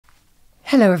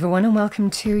Hello everyone and welcome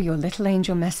to your little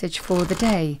angel message for the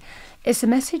day. It's a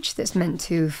message that's meant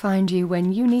to find you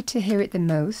when you need to hear it the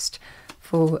most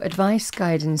for advice,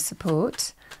 guidance,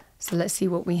 support. So let's see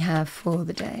what we have for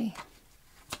the day.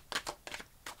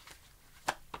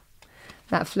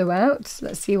 That flew out.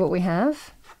 Let's see what we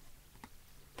have.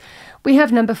 We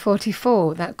have number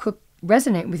 44. That could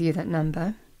resonate with you, that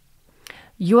number.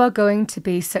 You are going to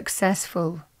be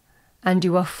successful and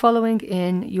you are following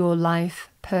in your life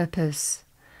purpose.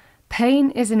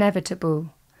 Pain is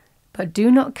inevitable, but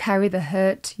do not carry the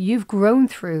hurt you've grown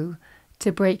through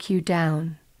to break you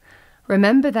down.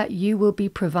 Remember that you will be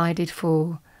provided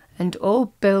for and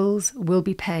all bills will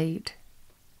be paid.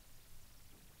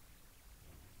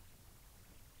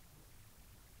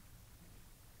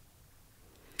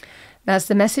 That's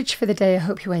the message for the day. I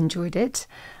hope you enjoyed it.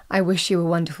 I wish you a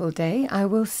wonderful day. I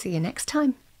will see you next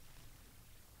time.